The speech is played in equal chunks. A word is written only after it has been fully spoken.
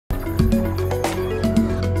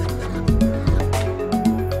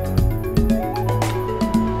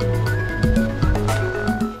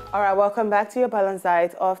welcome back to your balanced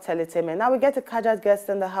diet of Teletainment. Now we get a casual guest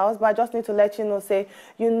in the house, but I just need to let you know, say,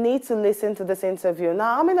 you need to listen to this interview.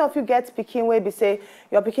 Now, how many of you get Peking where you say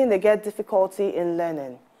your Peking, they get difficulty in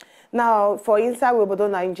learning? Now, for inside Wibodo,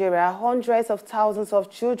 Nigeria, hundreds of thousands of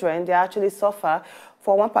children, they actually suffer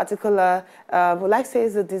for one particular, would like to say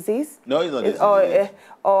it's a disease? No, it's not a disease.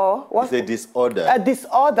 Or what's it's a disorder. A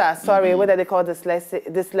disorder, sorry, whether they call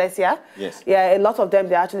dyslexia. Yes. Yeah, a lot of them,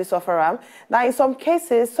 they actually suffer from. Now, in some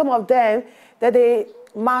cases, some of them, that they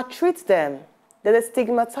maltreat them, that they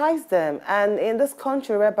stigmatize them. And in this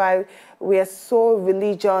country whereby we are so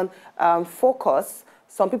religion focused,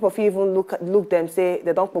 some people feel even look them, say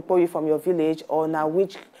they don't propose you from your village or now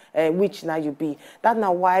which now you be. That's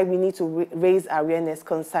now why we need to raise awareness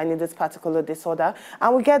concerning this particular disorder.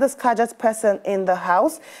 And we get this casual person in the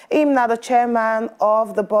house. Him now the chairman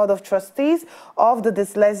of the board of trustees of the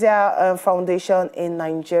Dyslexia Foundation in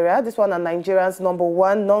Nigeria. This one is Nigeria's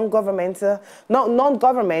 #1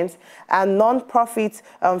 non-government and non-profit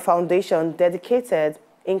foundation dedicated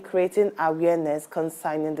in creating awareness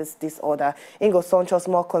concerning this disorder. Ingo Sonchos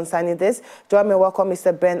more concerning this. Join me, welcome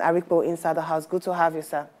Mr. Ben Arikpo inside the house. Good to have you,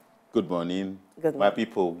 sir. Good morning. Good morning. My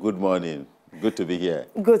people, good morning. Good to be here.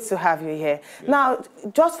 Good to have you here. Good. Now,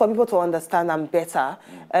 just for people to understand and better,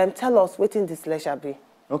 tell us what in dyslexia be.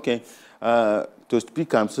 Okay. To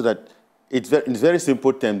speak so that it's very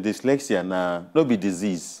simple term, dyslexia now, no be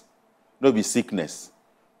disease, no be sickness.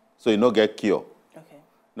 So you no get cure. Okay.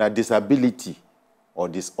 Now disability or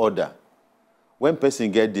disorder. When person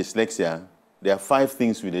get dyslexia, there are 5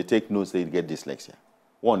 things we they take notes that you get dyslexia.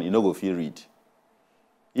 1, you no go feel read.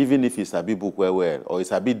 Even if it's a bit book well, or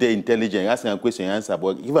it's a bit day intelligent, asking a question, answer,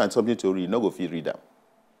 but give them something to read, you no go feel read them.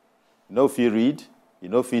 You no feel read, you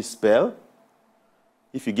no feel spell.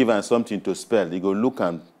 If you give them something to spell, you go look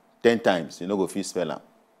them 10 times, you no go feel spell them.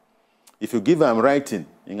 If you give them writing,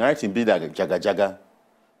 in writing be like jaga jaga.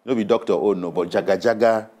 No be doctor, oh no, but jaga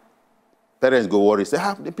jaga. Parents go worry, say,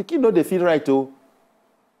 the pikin no they feel right, oh.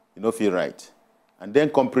 You no feel right. And then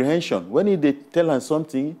comprehension. When they tell them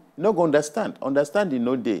something, you no go understand. Understanding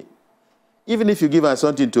no day. Even if you give them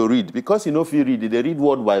something to read, because you no feel read, they read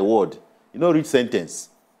word by word. You no read sentence.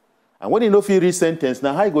 And when you no feel read sentence,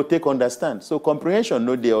 now how you go take understand? So comprehension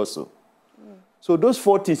no day also. So those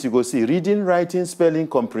 4 things you go see, reading, writing, spelling,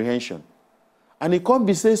 comprehension. And it can't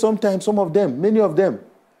be say sometimes, some of them, many of them,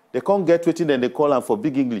 they can't get waiting, then they call them for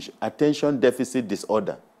big English, attention deficit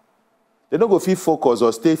disorder. They don't go feel focus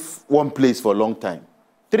or stay one place for a long time.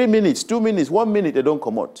 3 minutes, 2 minutes, 1 minute, they don't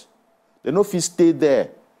come out. They don't feel stay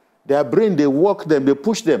there. Their brain, they work them, they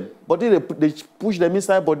push them. Body, they push them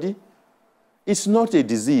inside body. It's not a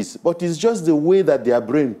disease, but it's just the way that their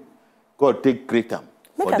brain, God take create them.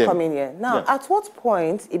 Make I come in here. Now, At what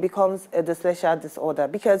point it becomes a dyslexia disorder?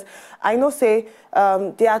 Because I know, say,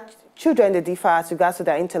 there are children that differ as regards to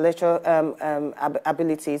their intellectual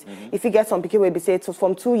abilities. If you get some people will be say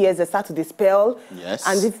from 2 years they start to dispel. Yes.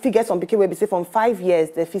 And if you get some people will be say from 5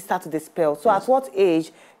 years they start to dispel. So at what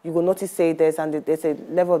age you will notice say there's a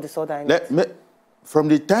level of disorder in it? From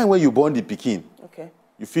the time when you born the pikin, okay,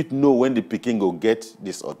 you fit know when the pikin go get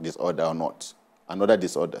this disorder or not, and other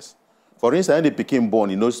disorders. For instance, when the pikin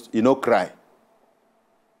born, you know cry.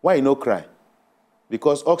 Why you no cry?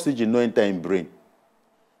 Because oxygen no enter in brain.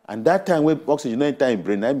 And that time when oxygen no enter in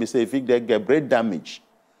brain, I may say if you get brain damage,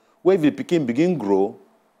 where if the pikin begin grow,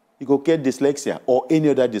 you go get dyslexia or any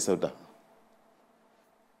other disorder.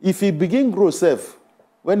 If he begin grow self,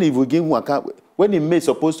 when he begin waka, when he may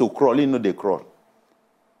supposed to crawl, he know they crawl.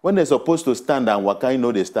 When they're supposed to stand and waka, you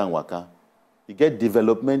know they stand waka. You get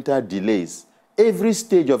developmental delays. Every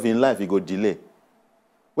stage of in life, he go delay.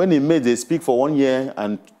 When he made they speak for 1 year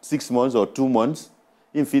and 6 months or 2 months,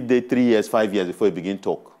 in fit day 3 years, 5 years before he begin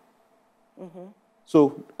talk.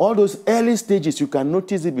 So all those early stages, you can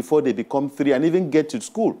notice it before they become 3 and even get to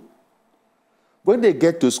school. When they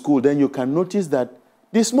get to school, then you can notice that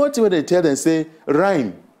the small thing when they tell them, say,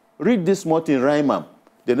 rhyme, read this small thing, rhyme them.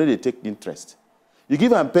 They know they take interest. You give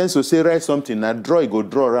them pencil, say, write something, now draw, you go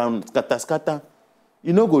draw around, scatter, scatter.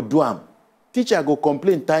 You know, go do them. Teacher go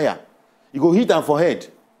complain, tire. You go hit them for head.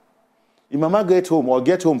 If mama get home or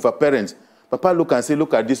get home for parents, papa look and say,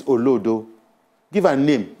 look at this Olodo. Give a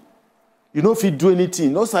name. You know if you do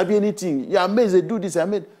anything, no sabi anything. You're amazed they do this,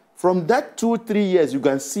 amazed. From that 2-3 years, you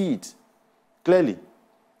can see it clearly.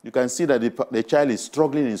 You can see that the child is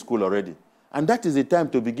struggling in school already. And that is the time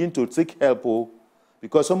to begin to seek help,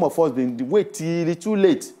 because some of us been wait till it's too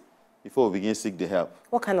late before we begin to seek the help.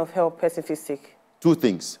 What kind of help person is sick? 2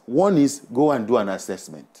 things. One is go and do an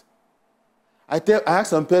assessment. I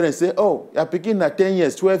ask some parents, say, you're picking at 10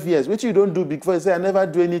 years, 12 years. What you don't do before? You say, I never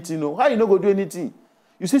do anything. No. How you not go do anything?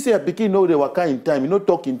 You see, say a pikin know they waka in time, you know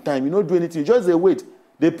talk in time, you know do anything, just they wait,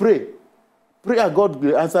 they pray. Prayer, God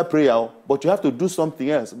will answer prayer, but you have to do something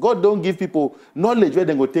else. God don't give people knowledge where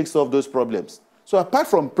they go take solve those problems. So apart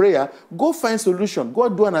from prayer, go find solution. Go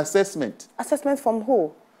do an assessment. Assessment from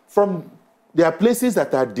who? There are places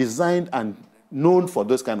that are designed and known for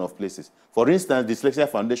those kind of places. For instance, Dyslexia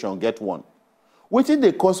Foundation get one. Wetin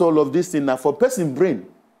they cause all of this thing now for person brain,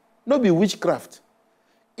 no be witchcraft.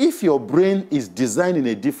 If your brain is designed in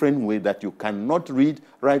a different way that you cannot read,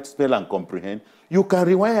 write, spell, and comprehend, you can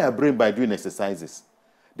rewire your brain by doing exercises.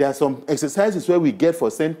 There are some exercises where we get for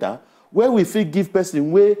center, where we feel give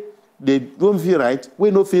person where they don't feel right, we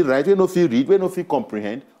no feel right, we no feel read, we no feel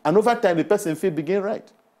comprehend, and over time the person feel begin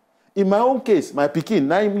right. In my own case, my pikin,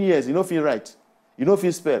 9 years, you no feel right, you no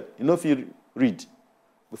feel spell, you no feel read,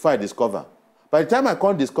 before I discover. By the time I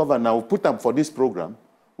can't discover now, we put them for this program,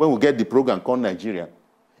 when we get the program called Nigeria.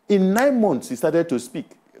 In 9 months, he started to speak.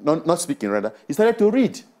 Not speaking, rather. He started to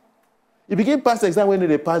read. He began pass the exam when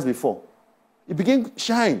they passed before. He began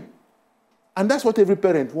shine. And that's what every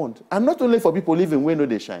parent wants. And not only for people living where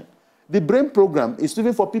they shine. The brain program is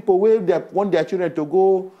even for people where they want their children to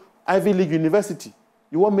go Ivy League University.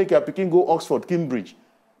 You want to make your pikin go Oxford, Cambridge.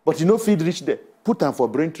 But you know feed reach there. Put them for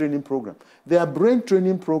brain training program. There are brain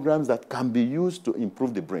training programs that can be used to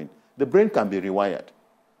improve the brain. The brain can be rewired.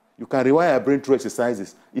 You can rewire your brain through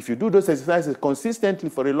exercises. If you do those exercises consistently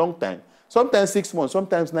for a long time, sometimes 6 months,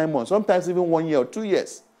 sometimes 9 months, sometimes even 1 year or 2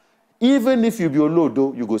 years, even if you be low,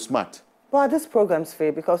 though, you go smart. But this program's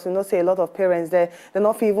free because you know, say a lot of parents they're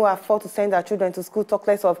not even afford to send their children to school, talk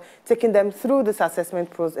less of taking them through this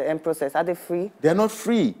assessment process. Are they free? They're not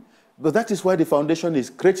free. But that is why the foundation is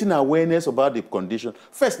creating awareness about the condition.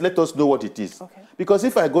 First, let us know what it is. Okay. Because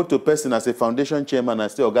if I go to a person as a foundation chairman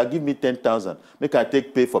and say, "Okay, give me 10,000, make I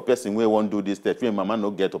take pay for person where won't do this, that where mama no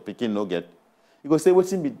get or pikin no get," you go say,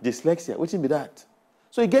 "What's in be dyslexia? What's in be that?"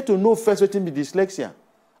 So you get to know first what's in be dyslexia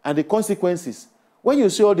and the consequences. When you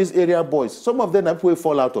see all these area boys, some of them are people who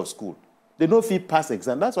fall out of school. They don't feel pass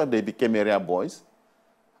exam. That's why they became area boys.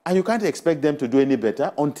 And you can't expect them to do any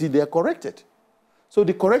better until they are corrected. So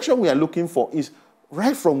the correction we are looking for is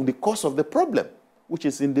right from the cause of the problem, which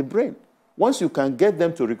is in the brain. Once you can get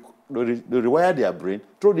them to rewire their brain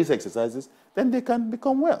through these exercises, then they can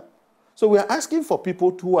become well. So we are asking for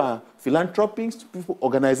people who are philanthropists,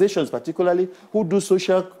 organizations particularly, who do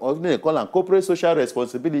social, or they call them corporate social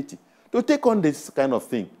responsibility, to take on this kind of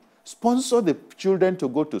thing. Sponsor the children to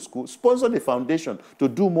go to school, sponsor the foundation to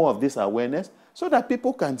do more of this awareness so that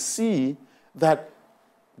people can see that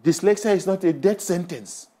dyslexia is not a death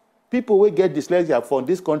sentence. People will get dyslexia from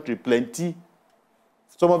this country plenty.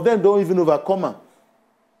 Some of them don't even overcome it.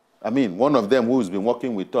 I mean, one of them who's been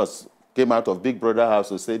working with us came out of Big Brother house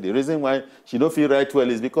to say the reason why she don't feel right well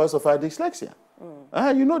is because of her dyslexia.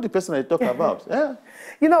 You know the person I talk about. Yeah.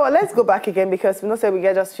 You know what, let's go back again because we know say we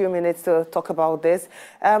get just a few minutes to talk about this.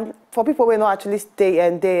 For people who not actually stay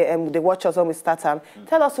and they watch us when we start time,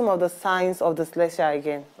 tell us some of the signs of dyslexia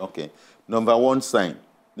again. Okay. Number one sign,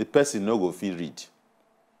 the person no go feel read.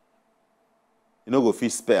 You no go feel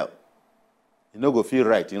spell. You no go feel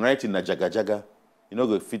write. You write in a jaga. You no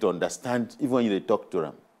go fit understand even when you talk to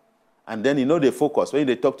them. And then you know they focus. When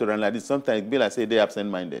they talk to them like this, sometimes it be like say they're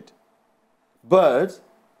absent-minded. But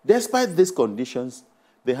despite these conditions,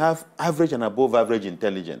 they have average and above average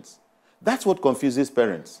intelligence. That's what confuses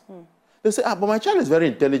parents. They say, but my child is very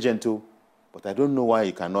intelligent too, but I don't know why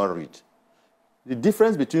he cannot read. The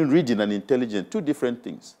difference between reading and intelligence, two different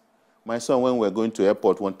things. My son, when we were going to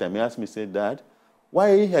airport one time, he asked me, said, "Dad,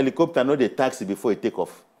 why helicopter not they taxi before it take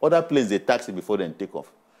off? Other planes, they taxi before they take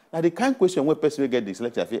off." Now, the kind of question where person will get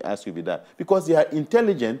dyslexia, if he ask you be that. Because they are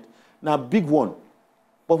intelligent, now big one.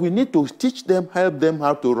 But we need to teach them, help them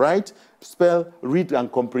how to write, spell, read,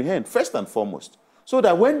 and comprehend, first and foremost. So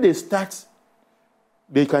that when they start,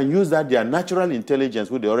 they can use that, their natural intelligence,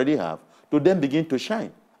 which they already have, to then begin to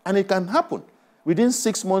shine. And it can happen. Within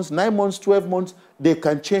 6 months, 9 months, 12 months, they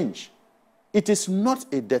can change. It is not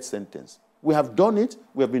a death sentence. We have done it,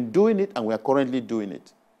 we have been doing it, and we are currently doing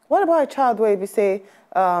it. What about a child where we say,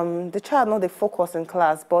 the child not the focus in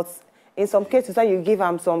class, but in some cases, when you give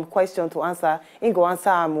them some question to answer, he go answer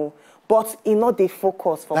them, but he not the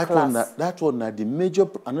focus for class. That one,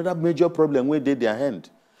 another major problem where they their hand.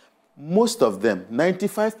 Most of them,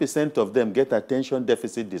 95% of them get attention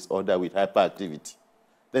deficit disorder with hyperactivity.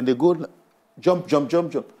 Then they go jump.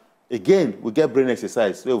 Again, we get brain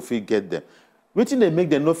exercise where we get them. Waiting they make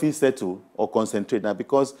them not feel settle or concentrate now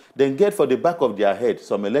because they get for the back of their head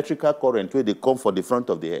some electrical current where they come for the front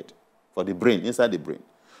of the head, for the brain, inside the brain.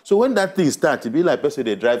 So when that thing starts, it be like person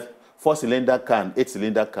they drive 4-cylinder car and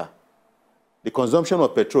 8-cylinder car. The consumption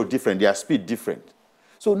of petrol different, their speed different.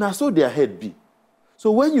 So now so their head be.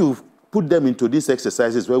 So when you put them into these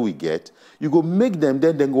exercises where we get, you go make them,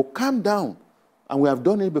 then go calm down. And we have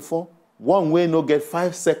done it before. One way no get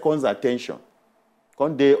 5 seconds attention.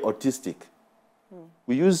 One day autistic.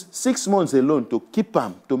 We use 6 months alone to keep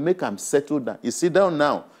them, to make them settle down. You sit down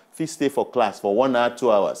now, if you stay for class for 1 hour,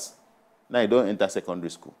 2 hours. Now you don't enter secondary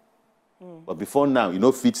school. But before now, you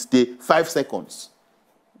know, fit stay 5 seconds.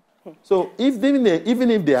 So even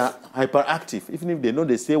if they are hyperactive, even if they know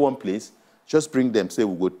they stay one place, just bring them. Say,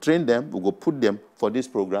 we'll go train them, we'll go put them for this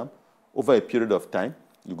program over a period of time.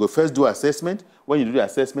 You go first do assessment. When you do the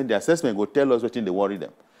assessment will tell us what they worry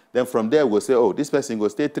them. Then from there, we'll say, oh, this person will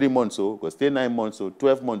stay 3 months, or will stay 9 months, or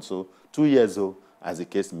 12 months, or 2 years, or as the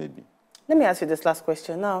case may be. Let me ask you this last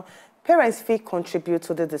question. Now, parents feel contribute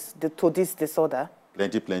to this disorder?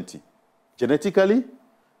 Plenty. Genetically,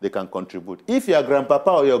 they can contribute. If your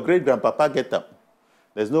grandpapa or your great-grandpapa get them,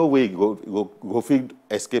 there's no way you go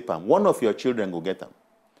escape them. One of your children will get them.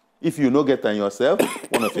 If you no get them yourself,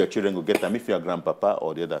 one of your children will get them, if you're grandpapa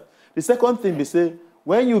or the other. The second thing we say,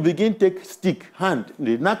 when you begin take stick, hand,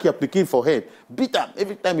 they knock your pikin for head, beat them.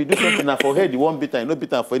 Every time you do something for head, you won't beat them. You don't beat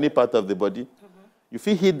them for any part of the body. You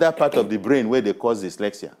feel hit that part of the brain where they cause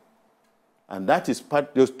dyslexia. And that is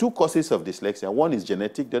part, there's 2 causes of dyslexia. One is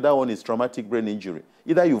genetic, the other one is traumatic brain injury.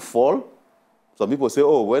 Either you fall, some people say,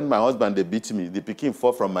 oh, when my husband, they beat me, the pikin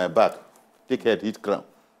fall from my back, take head, hit crown.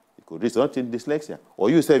 It could result in dyslexia. Or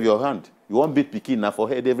you save your hand. You won't beat pikin now for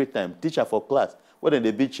head every time. Teacher for class. When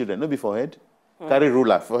they beat children, no be for head. Carry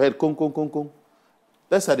ruler for head, kong.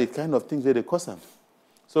 That's the kind of things that they cause them.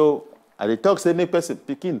 So, at the talk, say, make person,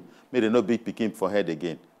 pikin, may they not beat pikin for head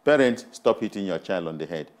again. Parents, stop hitting your child on the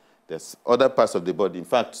head. There's other parts of the body. In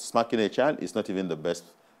fact, smacking a child is not even the best.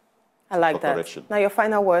 I like that. Correction. Now, your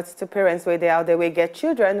final words to parents where they are, they will get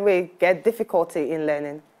children, will get difficulty in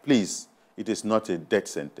learning. Please, it is not a death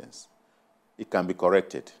sentence. It can be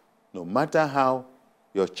corrected. No matter how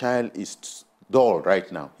your child is dull right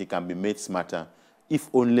now, he can be made smarter if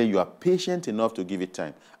only you are patient enough to give it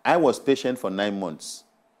time. I was patient for 9 months.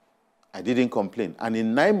 I didn't complain. And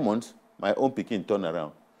in 9 months, my own pikin turned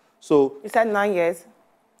around. So you said 9 years?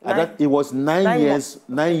 It was 9 years.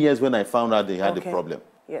 9 years when I found out they had a problem.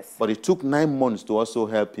 Yes. But it took 9 months to also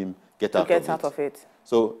help him get out of it.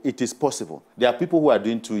 So it is possible. There are people who are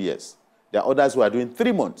doing 2 years. There are others who are doing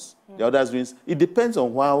 3 months. There are others doing. It depends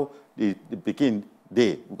on how the pikin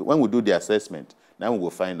day. When we do the assessment, now we will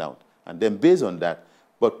find out. And then based on that,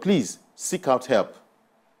 but please seek out help.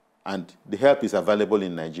 And the help is available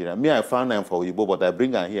in Nigeria. Me, I found them for Igbo, but I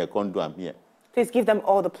bring her here, can't do them here. Please give them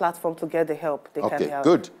all the platform to get the help they can help. Okay,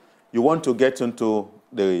 good. You want to get into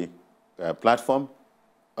the platform?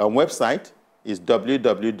 Our website is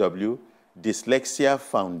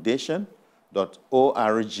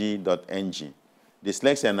www.dyslexiafoundation.org.ng.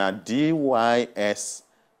 Dyslexia now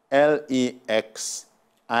DYSLEXIA,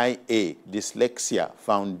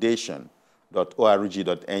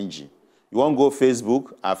 dyslexiafoundation.org.ng. You want to go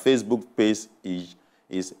Facebook? Our Facebook page is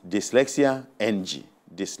Dyslexia NG.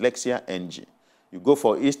 Dyslexia NG. You go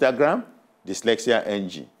for Instagram, Dyslexia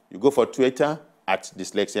NG. You go for Twitter,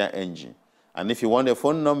 @Dyslexia NG. And if you want a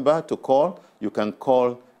phone number to call, you can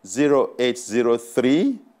call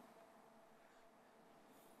 0803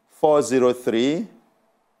 403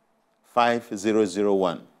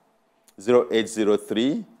 5001.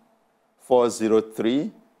 0803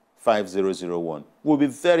 403 5001. We'll be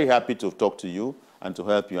very happy to talk to you and to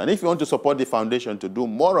help you. And if you want to support the foundation to do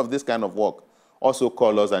more of this kind of work, also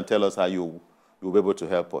call us and tell us how you'll be able to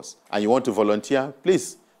help us. And you want to volunteer,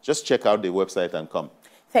 please just check out the website and come.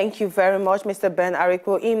 Thank you very much, Mr. Ben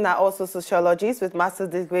Arikpo. Him now also sociologist with master's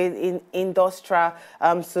degree in industrial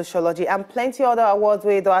sociology and plenty other awards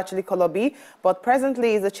where he don't actually color B. But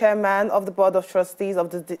presently is the chairman of the board of trustees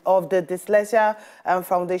of the Dyslexia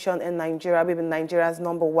Foundation in Nigeria, maybe Nigeria's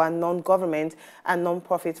 #1 non-government and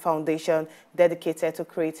non-profit foundation dedicated to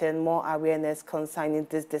creating more awareness concerning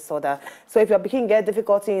this disorder. So if you're beginning to get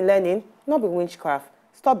difficulty in learning, not be witchcraft.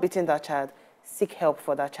 Stop beating that child. Seek help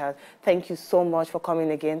for that child. Thank you so much for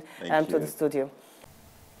coming again to the studio.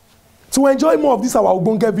 To enjoy more of these our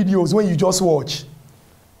Ogbonge videos when you just watch,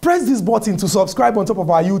 press this button to subscribe on top of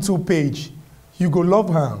our YouTube page. You go love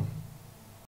her.